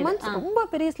 4-5 months ரொம்ப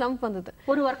பெரிய ஸ்லம்ப் வந்தது.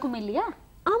 ஒரு ஒர்க்கும் இல்லையா?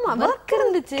 ஆமா, ஒர்க்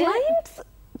இருந்துச்சு. கிளையண்ட்ஸ்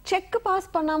செக் பாஸ்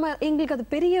பண்ணாம எங்களுக்கு அது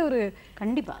பெரிய ஒரு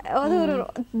கண்டிப்பா அது ஒரு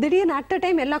திடீர்னு அட் அ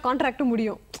டைம் எல்லா கான்ட்ராக்டும்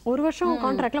முடியும். ஒரு வருஷம்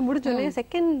கான்ட்ராக்ட்லாம் முடிஞ்சோடனே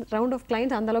செகண்ட் ரவுண்ட் ஆஃப்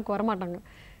கிளைண்ட்ஸ் அந்த அளவுக்கு வரமாட்டாங்க.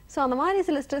 ஸோ அந்த மாதிரி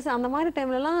சில ஸ்ட்ரெஸ் அந்த மாதிரி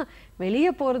டைம்லலாம்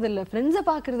வெளியே போகிறது இல்லை, ஃப்ரெண்ட்ஸை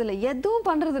பார்க்கறது இல்லை, எதுவும்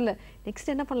பண்ணுறது இல்லை.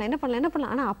 நெக்ஸ்ட் என்ன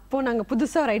பண்ணலாம். ஆனால் அப்போ நாங்கள்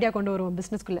புதுசாக ஒரு ஐடியா கொண்டு வருவோம்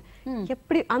பிஸ்னஸ்குள்ளே.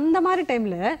 எப்படி அந்த மாதிரி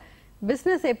டைமில்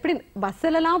பிஸ்னஸ் எப்படி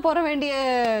பஸ்ஸிலலாம் போக வேண்டிய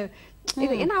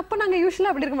இது. ஏன்னா அப்போ நாங்கள்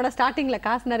யூஸ்வலாக அப்படி இருக்க மாட்டோம். ஸ்டார்டிங்கில்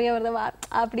காசு நிறைய வருது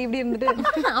அப்படி இப்படி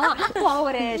இருந்துட்டு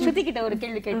ஒரு ஸ்ருதி கிட்ட ஒரு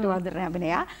கேள்வி கேட்டு வந்துடுறேன்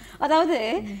அபிநயா. அதாவது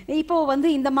இப்போ வந்து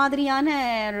இந்த மாதிரியான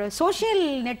சோஷியல்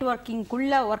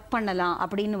நெட்வொர்க்கிங்குள்ள ஒர்க் பண்ணலாம்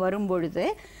அப்படின்னு வரும்பொழுது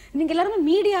நீங்க எல்லாருமே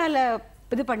மீடியால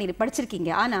இது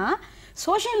படிச்சிருக்கீங்க. ஆனா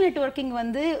சோஷியல் நெட்வொர்க்கிங்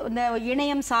வந்து இந்த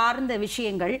இணையம் சார்ந்த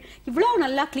விஷயங்கள் இவ்வளவு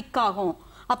நல்லா கிளிக் ஆகும்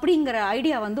அப்படிங்கிற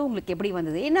ஐடியா வந்து உங்களுக்கு எப்படி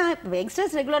வந்தது? ஏன்னா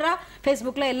யங்ஸ்டர்ஸ் ரெகுலரா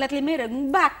ஃபேஸ்புக்ல எல்லாத்துலயுமே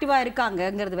ரொம்ப ஆக்டிவா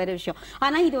இருக்காங்கிறது வேற விஷயம்.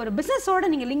 ஆனா இது ஒரு பிசினஸோட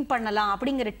நீங்க லிங்க் பண்ணலாம்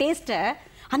அப்படிங்கிற டேஸ்ட்டை,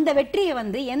 அந்த வெற்றியை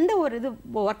வந்து எந்த ஒரு இது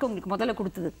ஒர்க் உங்களுக்கு முதல்ல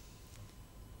கொடுத்தது?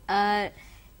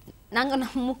 நாங்க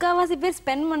முக்காவாசி பேர்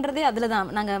ஸ்பெண்ட் பண்றதே அதுலதான்.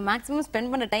 நாங்க மேக்ஸிமம்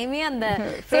ஸ்பெண்ட் பண்ற டைமே அந்த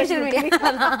சோஷியல் மீடியா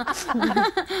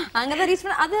அங்கதான் ரீச்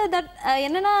பண்ண. அது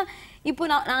என்னன்னா இப்போ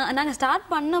நாங்க ஸ்டார்ட்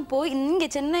பண்ணப்போ இங்க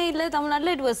சென்னையில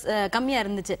தமிழ்நாட்டுல இட் வாஸ் கம்மியா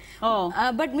இருந்துச்சு.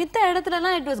 பட் மித்த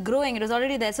இடத்துலலாம் it was growing, it was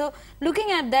already there. So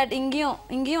looking at that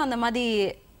இங்கேயும் அந்த மாதிரி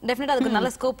டெஃபினட்டா அதுக்கு நல்ல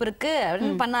ஸ்கோப் இருக்கு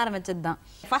அப்படின்னு பண்ண ஆரம்பிச்சது தான்.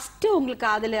 ஃபர்ஸ்ட் உங்களுக்கு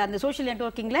அதுல அந்த சோஷியல்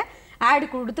நெட்வொர்க்கிங்ல ஆட்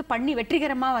கொடுத்து பண்ணி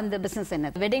வெற்றிகரமா வந்த பிசினஸ்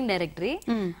என்ன? Wedding directory.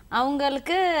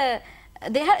 அவங்களுக்கு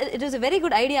it was a very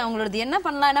good idea. அவங்களோட என்ன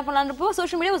பண்ணலாம்ன்றப்போ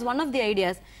social media was one of the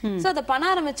ideas. So அதை பண்ண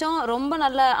ஆரம்பிச்சோம். ரொம்ப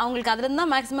நல்ல அவங்களுக்கு அதுல இருந்தா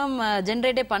மேக்ஸிமம்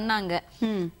ஜெனரேட்டே பண்ணாங்க.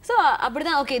 சோ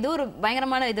அப்படிதான் ஓகே இது ஒரு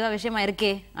பயங்கரமான விஷயமா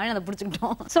இருக்கே அப்படின்னு அதை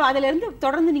பிடிச்சிக்கிட்டோம். சோ அதுல இருந்து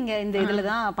தொடர்ந்து நீங்க இந்த இதுல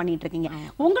தான் பண்ணிட்டு இருக்கீங்க.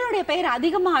 உங்களுடைய பெயர்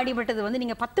அதிகமா அடிபட்டது வந்து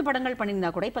நீங்க 10 படங்கள்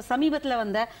பண்ணியிருந்தா கூட இப்ப சமீபத்துல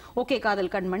வந்த ஓகே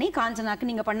காதல் கண்மணி, காஞ்சனாக்கு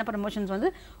நீங்க பண்ண ப்ரமோஷன்ஸ்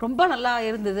வந்து ரொம்ப நல்லா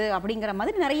இருந்தது அப்படிங்கிற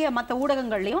மாதிரி நிறைய மற்ற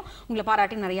ஊடகங்கள்லயும் உங்களை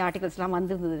பாராட்டி நிறைய ஆர்டிகல்ஸ் எல்லாம்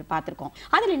வந்திருந்தது பார்த்திருக்கோம்.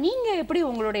 அதுல நீங்க எப்படி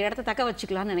உங்களுடைய இடத்தை தக்க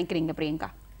வச்சுக்கலாம்னு நினைக்கிறீங்க பிரியங்கா?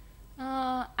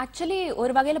 ஆக்சுவலி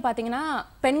ஒரு வகையில பாத்தீங்கன்னா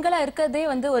பெண்களா இருக்கிறதே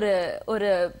வந்து ஒரு ஒரு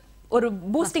ஒரு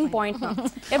பூஸ்டிங் பாயிண்ட் தான்.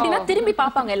 எப்படின்னா திரும்பி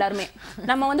பார்ப்பாங்க எல்லாருமே.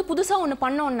 நம்ம வந்து புதுசா ஒண்ணு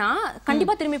பண்ணோம்னா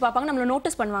கண்டிப்பா திரும்பி பார்ப்பாங்க, நம்மள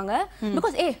நோட்டீஸ் பண்ணுவாங்க.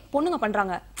 பிகாஸ் பொண்ணுங்க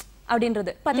பண்றாங்க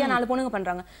அப்படின்றது பாத்தியா 4 பொண்ணுங்க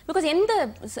பண்றாங்க. பிகாஸ்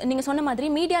நீங்க சொன்ன மாதிரி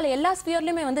மீடியால எல்லா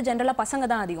ஸ்பியர்லயுமே வந்து ஜெனரலா பசங்க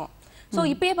தான் அதிகம். சோ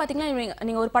இப்பயே பாத்தீங்கன்னா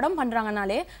நீங்க ஒரு படம்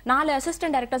பண்றாங்கனாலே 4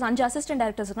 அசிஸ்டன்ட் டைரக்டர்ஸ் 5 அசிஸ்டன்ட்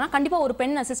டைரக்டர்ஸ் இருக்குன்னா கண்டிப்பா ஒரு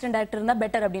பெண் அசிஸ்டன்ட் டைரக்டர் இருந்தா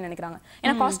பெட்டர் அப்படின்னு நினைக்கிறாங்க.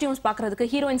 ஏன்னா காஸ்டியூம்ஸ் பாக்குறதுக்கு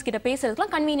ஹீரோயின்ஸ் கிட்ட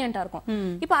பேசுறதுக்குலாம் கன்வீனியன்ட்டா இருக்கும்.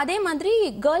 இப்போ அதே மாதிரி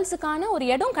கேர்ள்ஸுக்கான ஒரு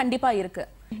இடம் கண்டிப்பா இருக்கு.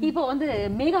 இப்போ வந்து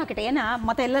மேகா கிட்ட, ஏன்னா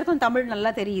மத்த எல்லாருக்கும் தமிழ்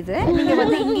நல்லா தெரியுது, நீங்க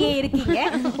வந்து இங்கேயே இருக்கீங்க,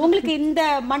 உங்களுக்கு இந்த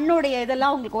மண்ணோடைய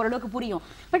இதெல்லாம் உங்களுக்கு ஓரளவுக்கு புரியும்.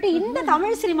 பட் இந்த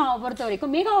தமிழ் சினிமாவை பொறுத்த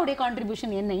வரைக்கும் மேகாவுடைய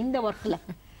கான்ட்ரிபியூஷன் என்ன இந்த ஒர்க்ல?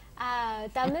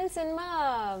 Tamil cinema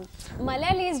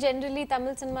Malayalis generally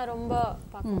Tamil cinema ரொம்ப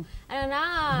பார்க்கும்.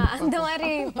 நான் அந்த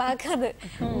மாதிரி பார்க்காது.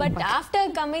 But after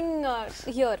coming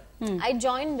here I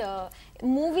joined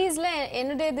movies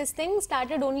this thing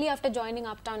started only after joining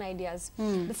Uptown Ideas.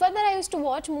 Before that I used to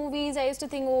watch movies, I used to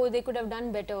think they could have done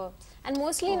better, and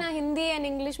mostly na Hindi and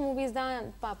English movies da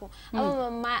paapom.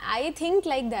 I think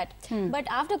like that. But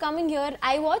after coming here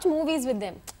I watch movies with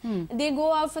them. They go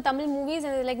out for Tamil movies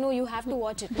and they're like, no, you have to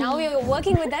watch it. Now you're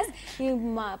working with us, you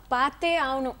paathe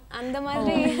avunu andha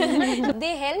madri.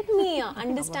 They help me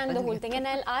understand the whole thing, and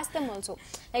I'll ask them also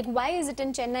like, why is it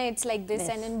in Chennai it's like this,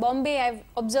 and in Bombay I've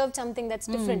observed something that's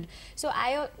different. So I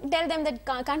tell them that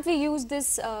can't we use this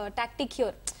tactic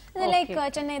here? like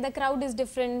Chennai the crowd is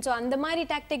different, so அந்த மாதிரி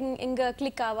tactic இங்க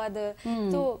click ஆகாது.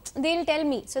 So they'll tell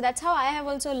me. So that's how I have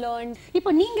also learned.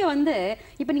 இப்போ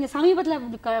நீங்க சமீபத்துல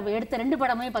எடுத்த 2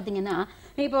 படமே பாத்தீங்கன்னா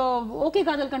இப்போ ஓகே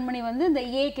காதல் கண்மணி வந்து இந்த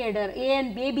ஏ கேடர்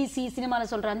ஏபிசி சினிமால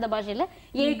சொல்ற அந்த பாஷையில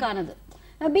ஏக்கானது,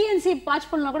 பிஎன்சி வாட்ச்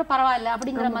பண்ணா கூட பரவாயில்ல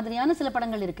அப்படிங்கிற மாதிரியான சில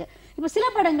படங்கள் இருக்கு. இப்ப சில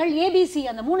படங்கள் ஏபிசி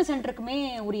அந்த 3 சென்டருக்குமே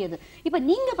உரியது. இப்ப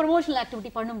நீங்க ப்ரமோஷனல்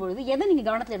ஆக்டிவிட்டி பண்ணும்போது எதை நீங்க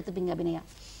கவனத்துல எடுத்துப்பீங்க அபிநயா?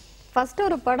 ஃபர்ஸ்ட்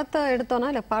ஒரு படத்தை எடுத்தோம்னா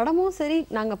இல்ல படமும் சரி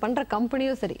நாங்க பண்ற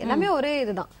கம்பெனியும் சரி எல்லாமே ஒரே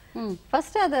இதுதான்.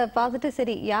 ஃபர்ஸ்ட் அதை பார்த்துட்டு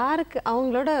சரி யாருக்கு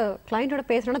அவங்களோட கிளைண்டோட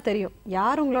பேசுறோம்னா தெரியும்,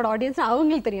 யார் உங்களோட ஆடியன்ஸ்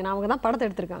அவங்களுக்கு தெரியும், அவங்க தான் படத்தை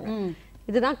எடுத்திருக்காங்க,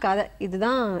 இதுதான் கதை,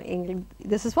 இதுதான் எங்களுக்கு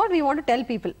this is what we want to tell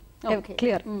people.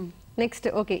 clear. Next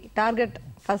okay target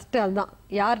first அதுதான்,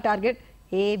 யார் டார்கெட்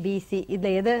ஏபிசி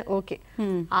இதுல எது ஓகே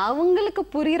அவங்களுக்கு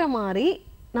புரியுற மாதிரி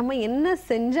நம்ம என்ன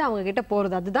செஞ்சு அவங்க கிட்ட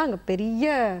போறது, அதுதான் அங்க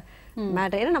பெரிய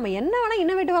மேட்டர். ஏன்னா நம்ம என்ன வேணா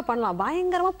இன்னோவேட்டிவா பண்ணலாம்,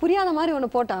 பயங்கரமா புரியாத மாதிரி ஒண்ணு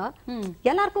போட்டா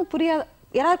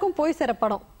எல்லாருக்கும் போய் சேர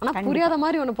படம், ஆனா புரியாத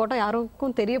மாதிரி ஒண்ணு போட்டா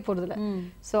யாருக்கும் தெரிய போறது இல்ல.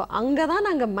 சோ அங்கதான்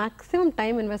நாங்க மேக்ஸிமம்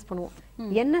டைம் இன்வெஸ்ட் பண்ணுவோம்.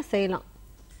 என்ன செய்யலாம்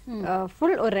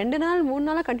ஃபுல் ஒரு 2 நாள் 3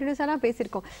 நாளா கண்டினியூஸா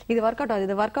பேசியிருக்கோம், இது ஒர்க் அவுட் ஆகுது,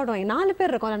 இது ஒர்க் அவுட் ஆகும். 4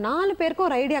 பேர் இருக்கோம், 4 பேருக்கும்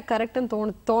ஒரு ஐடியா கரெக்ட்னு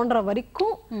தோன்ற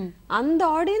வரைக்கும் அந்த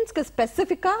ஆடியன்ஸ்க்கு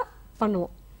ஸ்பெசிஃபிக்கா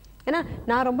பண்ணுவோம். ஏன்னா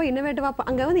நான் ரொம்ப இன்னோவேட்டிவா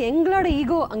அங்க வந்து எங்களோட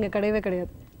ஈகோ அங்க கிடையவே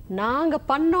கிடையாது. நாங்க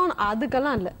பண்ணோம்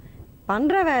அதுக்கெல்லாம் இல்ல,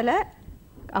 பண்ற வேலை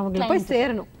அவங்களுக்கு போய்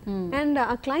சேரணும். அண்ட்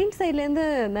கிளைண்ட் சைட்ல இருந்து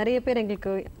நிறைய பேர்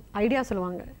எங்களுக்கு ஐடியா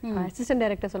சொல்லுவாங்க, அசிஸ்டன்ட்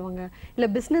டைரக்டர் சொல்லுவாங்க, இல்ல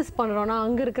பிசினஸ் பண்றோம்னா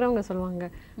அங்க இருக்கிறவங்க சொல்லுவாங்க.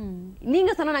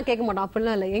 நீங்க சொன்னா நான் கேட்க மாட்டோம்,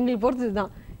 அப்படிலாம் இல்ல, எங்களுக்கு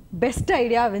பொறுத்ததுதான் பெஸ்ட்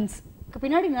ஐடியா வின்ஸ்.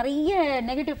 பின்னாடி நிறைய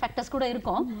நெகட்டிவ் ஃபேக்டர்ஸ் கூட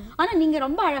இருக்கும். ஆனா நீங்க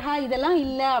ரொம்ப அழகா இதெல்லாம்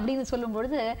இல்ல அப்படின்னு சொல்லும்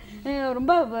பொழுது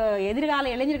ரொம்ப எதிர்கால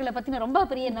இளைஞர்களை பத்தின ரொம்ப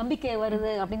பெரிய நம்பிக்கை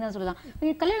வருது அப்படின்னு தான் சொல்லலாம்.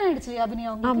 கல்யாணம் ஆயிடுச்சு அபிநயா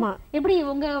உங்களுக்கு? எப்படி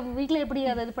உங்க வீட்டுல எப்படி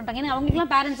அதை இது பண்றாங்க? ஏன்னா அவங்களுக்கு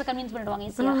எல்லாம் பேரண்ட்ஸ் கன்வின்ஸ் பண்ணிடுவாங்க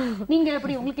ஈஸியா, நீங்க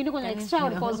எப்படி உங்களுக்கு இன்னும் கொஞ்சம் எக்ஸ்ட்ரா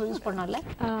ஒரு கோர்ஸ் யூஸ் பண்ணல?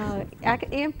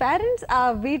 என் பேரண்ட்ஸ்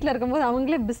வீட்டுல இருக்கும்போது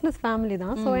அவங்களே பிசினஸ் ஃபேமிலி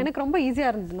தான். ஸோ எனக்கு ரொம்ப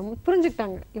ஈஸியா இருந்தது, நம்ம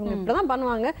புரிஞ்சுக்கிட்டாங்க இவங்க இப்படிதான்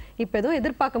பண்ணுவாங்க, இப்ப எதுவும்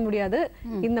எதிர்பார்க்க முடியாது,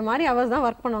 இந்த மாதிரி அவர்ஸ் தான்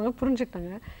ஒர்க் பண்ணுவாங்க,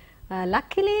 புரிஞ்சுக்கிட்டாங்க.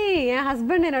 லக்கிலி என்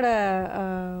ஹஸ்பண்ட் என்னோட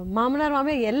மாமனார்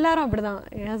மாமியார் எல்லாரும் அப்படிதான்,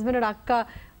 என் ஹஸ்பண்டோட அக்கா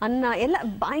அண்ணா எல்லாம்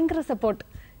பயங்கர சப்போர்ட்.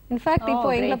 இன்ஃபேக்ட் இப்போ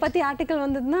எங்களை பத்தி ஆர்டிக்கல்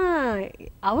வந்ததுன்னா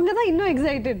அவங்க தான் இன்னும்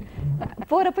எக்ஸைட்டட்.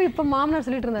 போறப்ப இப்ப மாமனார்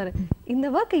சொல்லிட்டு இருந்தாரு, இந்த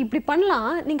ஒர்க் இப்படி பண்ணலாம்,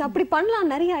 நீங்க அப்படி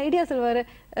பண்ணலாம், நிறைய ஐடியா சொல்லுவாரு.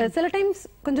 சில டைம்ஸ்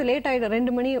கொஞ்சம் லேட் ஆயிடும்,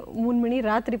 2 மணி 3 மணி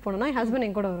ராத்திரி போனோம்னா என் ஹஸ்பண்ட்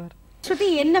என் கூட வருவார். ஸ்ருதி,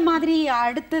 என்ன மாதிரி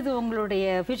அடுத்தது உங்களுடைய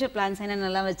ஃபியூச்சர் பிளான்ஸ்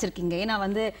என்னென்னலாம் வச்சிருக்கீங்க? ஏன்னா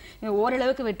வந்து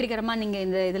ஓரளவுக்கு வெற்றிகரமா நீங்க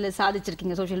இந்த இதுல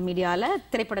சாதிச்சிருக்கீங்க சோஷியல் மீடியால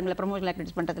திரைப்படங்களை ப்ரமோஷனல்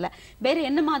ஆக்டிவிட்டிஸ் பண்றதுல. வேற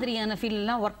என்ன மாதிரியான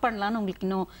ஃபீல்ட்லாம் ஒர்க் பண்ணலாம்னு உங்களுக்கு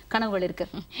இன்னும் கனவுகள் இருக்கு?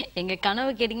 எங்க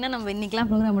கனவு கேட்டீங்கன்னா நம்ம இன்னைக்கெல்லாம்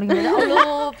ப்ரோக்ராம் முடிக்க அவ்வளோ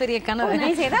பெரிய கனவு.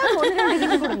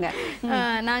 கொடுங்க.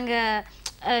 நாங்க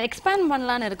எக்ஸ்பேண்ட்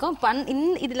பண்ணலான்னு இருக்கோம்.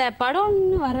 இதுல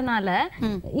படம்னு வரனால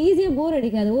ஈஸியா போர்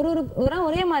அடிக்காது,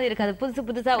 ஒரே மாதிரி இருக்காது,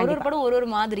 புதுசா ஒரு படம் ஒரு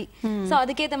மாதிரி. சோ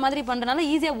அதுக்கேத்த மாதிரி பண்றதுனால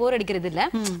ஈஸியா போர் அடிக்கிறது இல்ல.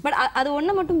 பட் அது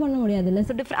ஒண்ணு மட்டும் பண்ண முடியாது இல்ல,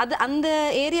 சோ அது அந்த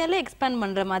ஏரியால எக்ஸ்பேண்ட்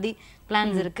பண்ற மாதிரி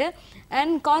பிளான்ஸ் இருக்கு.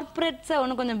 அண்ட் கார்பரேட்ஸை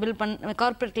ஒன்று கொஞ்சம் பில்ட் பண்ண,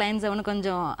 கார்பரேட் கிளைண்ட்ஸை ஒன்று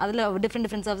கொஞ்சம் அதில்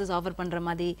டிஃப்ரெண்ட் சர்வீசஸ் ஆஃபர் பண்ணுற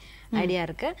மாதிரி ஐடியா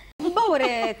இருக்கு. ரொம்ப ஒரு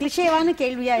கிளிஷேவான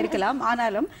கேள்வியா இருக்கலாம்,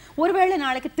 ஆனாலும் ஒருவேளை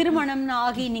நாளைக்கு திருமணம்னு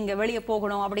ஆகி நீங்க வெளியே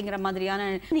போகணும் அப்படிங்கிற மாதிரியான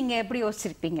நீங்க எப்படி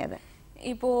யோசிச்சிருப்பீங்க? அதை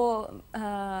இப்போ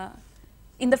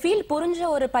இந்த ஃபீல்ட் புரிஞ்ச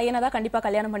ஒரு பையனை தான் கண்டிப்பா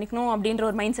கல்யாணம் பண்ணிக்கணும் அப்படின்ற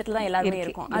ஒரு மைண்ட் செட்ல தான் எல்லாருமே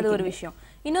இருக்கும். அது ஒரு விஷயம்.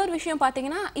 இன்னொரு விஷயம்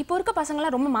பாத்தீங்கன்னா, இப்போ இருக்க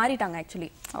பசங்களாம் ரொம்ப மாறிட்டாங்க. ஆக்சுவலி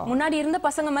முன்னாடி இருந்த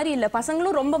பசங்க மாதிரி இல்ல,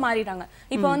 பசங்களும் ரொம்ப மாறிட்டாங்க.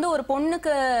 இப்போ வந்து ஒரு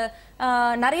பொண்ணுக்கு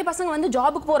நிறைய பசங்க வந்து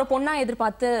ஜாபுக்கு போற பொண்ணா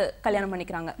எதிர்பார்த்து கல்யாணம்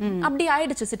பண்ணிக்கிறாங்க. அப்படி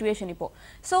ஆயிடுச்சு சிச்சுவேஷன் இப்போ.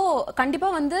 சோ கண்டிப்பா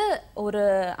வந்து ஒரு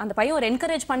அந்த பையன் ஒரு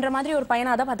என்கரேஜ் பண்ற மாதிரி ஒரு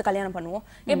பையனா தான் பார்த்து கல்யாணம் பண்ணுவோம்.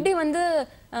 எப்படி வந்து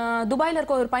துபாயில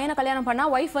இருக்க ஒரு பையனை கல்யாணம் பண்ணா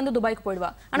ஒய்ஃப் வந்து துபாய்க்கு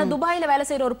போயிடுவா, ஆனா துபாயில வேலை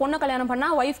செய்யற ஒரு பொண்ணை கல்யாணம் பண்ணா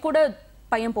ஒய்ஃப் கூட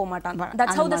பையன் போக மாட்டான்.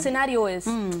 That's how the scenario is.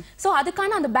 So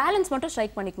அதுக்கான அந்த பேலன்ஸ் மட்டும்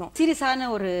ஸ்ட்ரைக் பண்ணிக்கணும். சீரியஸான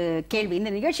ஒரு கேள்வி,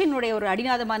 இந்த நிகழ்ச்சியினுடைய ஒரு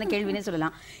அடிநாதமான கேள்வினே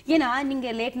சொல்லலாம். ஏன்னா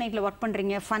நீங்க லேட் நைட்ல ஒர்க்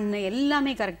பண்றீங்க, ஃபன்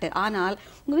எல்லாமே கரெக்ட். ஆனால்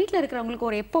உங்க வீட்டுல இருக்கிறவங்களுக்கு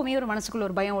ஒரு எப்பவுமே ஒரு மனசுக்குள்ள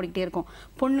ஒரு பயம் ஓடிக்கிட்டே இருக்கும்.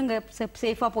 பொண்ணுங்க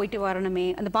சேஃபா போயிட்டு வரணுமே,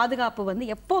 அந்த பாதுகாப்பு வந்து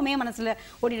எப்பவுமே மனசுல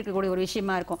ஓடி இருக்கக்கூடிய ஒரு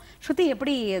விஷயமா இருக்கும். ஸ்ருதி,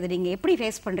 எப்படி அது நீங்க எப்படி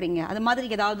ஃபேஸ் பண்றீங்க? அது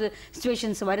மாதிரி ஏதாவது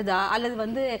சிச்சுவேஷன்ஸ் வருதா? அல்லது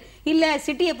வந்து இல்ல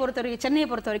சிட்டியை பொறுத்த வரைக்கும், சென்னையை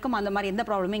பொறுத்த வரைக்கும் அந்த மாதிரி எந்த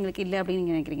ப்ராப்ளமே எங்களுக்கு இல்லை அப்படின்னு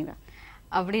நீங்க நினைக்கிறீங்களா?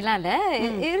 அப்படிலாம் இல்ல,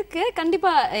 இருக்கு கண்டிப்பா,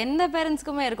 எந்த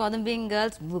பேரண்ட்ஸ்க்குமே இருக்கும். அதுவும் பீங்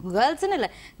கேர்ள்ஸ்ன்னு இல்ல,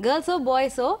 கேர்ள்ஸோ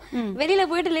பாய்ஸோ வெளியில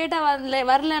போயிட்டு லேட்டா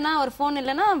வரலன்னா, ஒரு ஃபோன்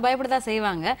இல்லைன்னா பயப்படதான்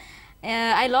செய்வாங்க.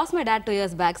 ஐ last my dot 2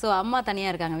 years back. So அம்மா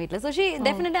தனியா இருக்காங்க வீட்டுல. ஸோ ஷி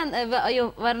டெஃபினட்டா ஐயோ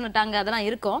வரணுட்டாங்க, அதெல்லாம்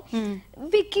இருக்கும்.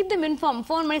 We keep them inform,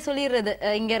 phone பண்ணி சொல்லிடுறது,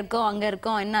 இங்க இருக்கோம் அங்க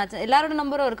இருக்கோம், என்ன ஆச்சு, எல்லாரோட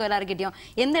நம்பரும் இருக்கும் எல்லாருக்கிட்டையும்,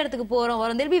 எந்த இடத்துக்கு போறோம்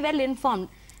வரோம், they'll be well informed.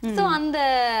 So அந்த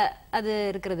அது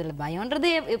இருக்கிறது இல்ல பயம்ன்றது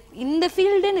இந்த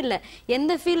ஃபீல்டுன்னு இல்ல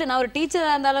எந்த ஃபீல்டு நான் ஒரு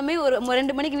டீச்சரா இருந்தாலுமே ஒரு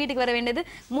 2 மணிக்கு வீட்டுக்கு வர வேண்டியது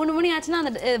 3 மணி ஆச்சுன்னா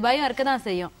அந்த பயம் இருக்கதான்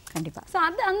செய்யும் கண்டிப்பா. சோ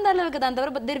அது அந்த அளவுக்கு தான்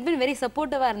தவிர they've been very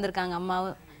supportive-ஆ இருந்திருக்காங்க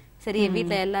அம்மாவும் சரி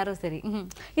வீட்ல எல்லாரும் சரி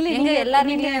இல்ல நீங்க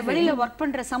எல்லாரும் வெளியில ஒர்க்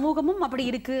பண்ற சமூகமும் அப்படி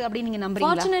இருக்கு அப்படி நீங்க நம்புறீங்களா?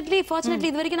 ஃபார்ச்சுனேட்லி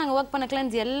இது வரைக்கும் நாங்க ஒர்க் பண்ண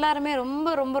கிளைண்ட்ஸ் எல்லாருமே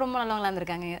ரொம்ப ரொம்ப ரொம்ப நல்லவங்களா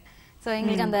இருந்திருக்காங்க. சோ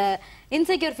எங்களுக்கு அந்த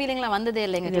இன்செக்யூர் ஃபீலிங்லாம் வந்ததே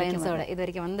இல்லை எங்க கிளைண்ட்ஸோட இது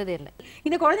வரைக்கும் வந்ததே இல்லை.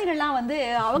 இந்த குழந்தைகள்லாம் வந்து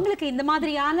அவங்களுக்கு இந்த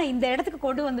மாதிரியான இந்த இடத்துக்கு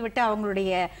கொண்டு வந்து விட்டு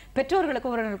அவங்களுடைய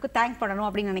பெற்றோர்களுக்கும் உறவினர்களுக்கும் தேங்க் பண்ணணும்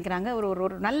அப்படின்னு நினைக்கிறாங்க.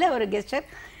 ஒரு நல்ல ஒரு கெஸ்டர்.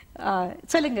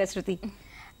 சொல்லுங்க ஸ்ருதி.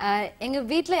 எங்க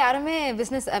வீட்ல யாருமே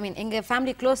பிசினஸ் எங்க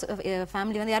ஃபேமிலி க்ளோஸ்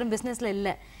ஃபேமிலி வந்து யாரும் பிசினஸ்ல இல்ல,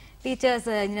 டீச்சர்ஸ்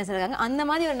இன்ஜினியர்ஸ் இருக்காங்க. அந்த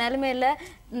மாதிரி ஒரு நிலைமையில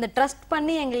இந்த ட்ரஸ்ட்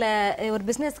பண்ணி எங்களை ஒரு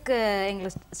பிசினஸ்க்கு எங்களை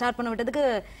ஸ்டார்ட் பண்ண விட்டதுக்கு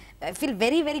ஃபீல்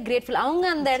வெரி வெரி கிரேட்ஃபுல். அவங்க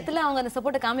அந்த இடத்துல அவங்க அந்த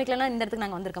சப்போர்ட்டை காமிக்கலன்னா இந்த இடத்துக்கு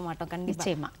நாங்க வந்திருக்க மாட்டோம்.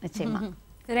 கண்டிப்பா நிச்சயமா.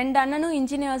 2 அண்ணனும்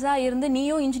இன்ஜினியர்ஸா இருந்து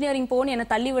நீயும் இன்ஜினியரிங் போன்னு என்ன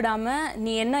தள்ளி விடாம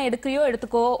நீ என்ன எடுக்கிறியோ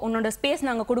எடுத்துக்கோ, உன்னோட ஸ்பேஸ்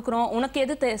நாங்க கொடுக்குறோம், உனக்கு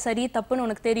எது சரி தப்புன்னு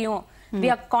உனக்கு தெரியும், we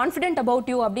are confident about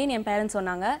you அப்படின்னு என் பேரண்ட்ஸ்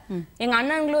சொன்னாங்க. எங்க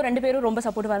அண்ணன்களும் 2 பேரும் ரொம்ப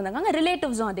சப்போர்ட்டிவா இருந்தாங்க,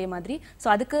 ரிலேட்டிவ்ஸும் அதே மாதிரி. சோ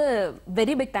அதுக்கு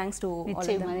வெரி பிக் தேங்க்ஸ் டு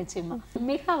நிச்சயமா.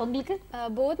 மேகா உங்களுக்கு?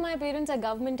 Both my parents are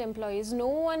government employees. No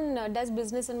one does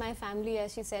business in my family,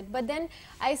 as she said. But then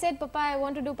I said, Papa, I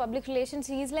want to do public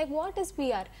relations. He's like, what is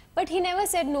PR? But he never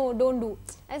said, no, don't do.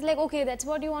 I was like, okay, that's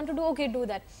what you want to do. Okay, do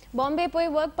that. Bombay poi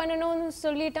work பண்ணனும்னு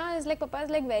சொல்லிட்டான். I was like, Papa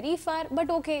is like very far, but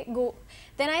okay, go.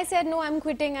 Then I said, no, I'm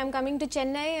quitting. I'm coming to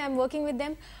Chennai. I'm working with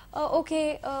them.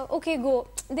 Okay, go.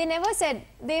 They never said.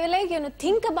 They were like,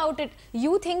 think about it.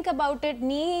 You think about it.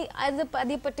 Nee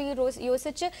adipatti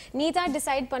yosichu nee da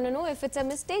decide பண்ணனும். If it's a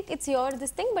mistake, it's your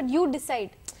this thing, but you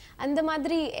decide. And the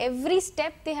madri every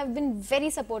step they have been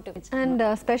very supportive. And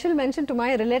special mention to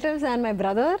my relatives and my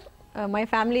brother, my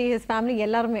family, his family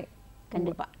எல்லாருமே.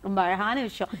 கண்டிப்பா ரொம்ப அழகான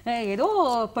விஷயம். ஏதோ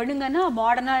பெண்ணுங்கன்னா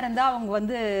மாடர்னா இருந்தா அவங்க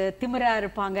வந்து திமிரா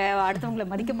இருப்பாங்க, அடுத்தவங்களை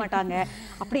மதிக்க மாட்டாங்க,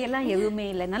 அப்படியெல்லாம் எதுவுமே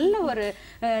இல்லை. நல்ல ஒரு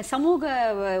சமூக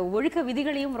ஒழுக்க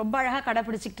விதிகளையும் ரொம்ப அழகா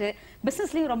கடைபிடிச்சிட்டு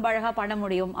பிசினஸ்லயும் ரொம்ப அழகா பண்ண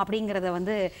முடியும் அப்படிங்கறத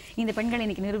வந்து இந்த பெண்கள்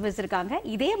இன்னைக்கு நிரூபிச்சிருக்காங்க.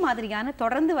 இதே மாதிரியான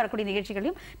தொடர்ந்து வரக்கூடிய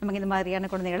நிகழ்ச்சிகளையும் நமக்கு இந்த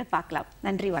மாதிரியான குழந்தைகளை பார்க்கலாம்.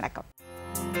 நன்றி, வணக்கம்.